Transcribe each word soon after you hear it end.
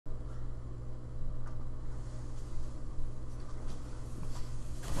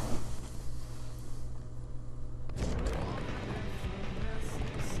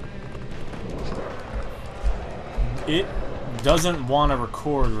it doesn't want to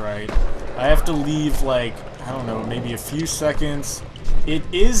record right. I have to leave, like, I don't know, maybe a few seconds. It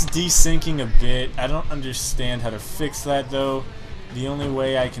is desyncing a bit. I don't understand how to fix that, though. The only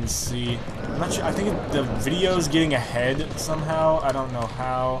way I can see... I'm not sure. I think the video's getting ahead somehow. I don't know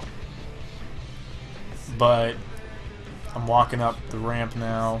how. But I'm walking up the ramp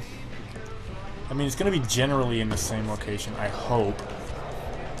now. I mean, it's going to be generally in the same location, I hope.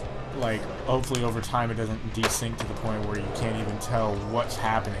 Like, hopefully over time it doesn't desync to the point where you can't even tell what's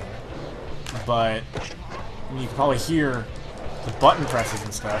happening. But I mean, you can probably hear the button presses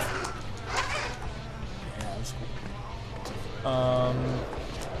and stuff. Yeah, that's cool.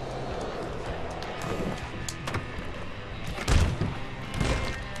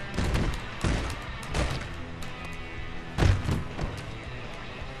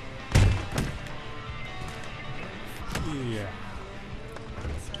 Yeah.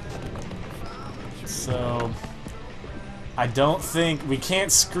 So I don't think we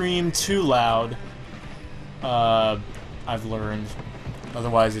can't scream too loud. I've learned.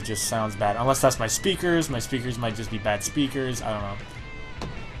 Otherwise, it just sounds bad. Unless that's my speakers. My speakers might just be bad speakers. I don't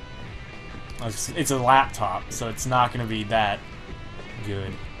know. It's a laptop, so it's not going to be that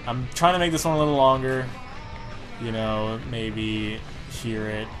good. I'm trying to make this one a little longer. You know, maybe hear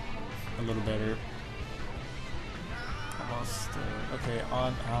it a little better. Almost. Okay,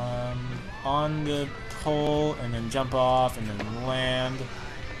 on the pole, and then jump off, and then land.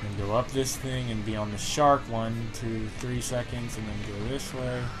 And go up this thing and be on the shark 1, 2, 3 seconds, and then go this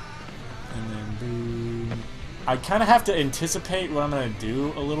way, and then boom. I kind of have to anticipate what I'm going to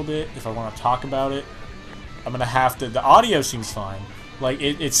do a little bit if I want to talk about it. I'm going to have to... The audio seems fine. Like,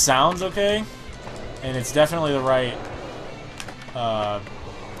 it sounds okay, and it's definitely the right loud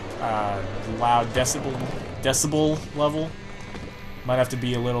decibel level. Might have to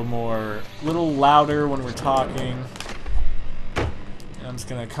be a little louder when we're talking. I'm just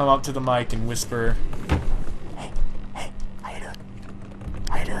gonna come up to the mic and whisper, "Hey, hey, how you doing?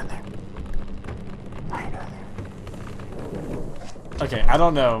 How you doing there? How you doing there?" Okay, I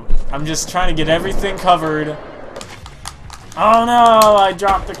don't know. I'm just trying to get everything covered. Oh no! I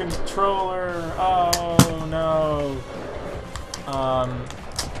dropped the controller. Oh no.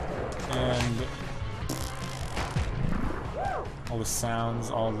 And all the sounds,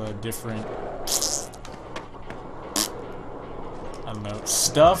 all the different, I don't know,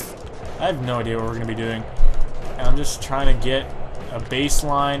 stuff. I have no idea what we're going to be doing. And I'm just trying to get a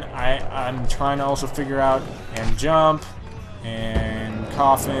baseline. I'm trying to also figure out and jump and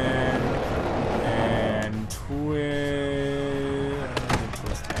coffin and twist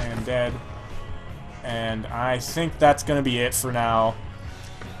and dead. And I think that's going to be it for now.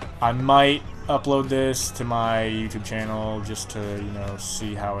 I might upload this to my YouTube channel just to, you know,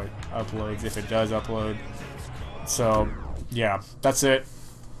 see how it uploads, if it does upload. So, yeah, that's it.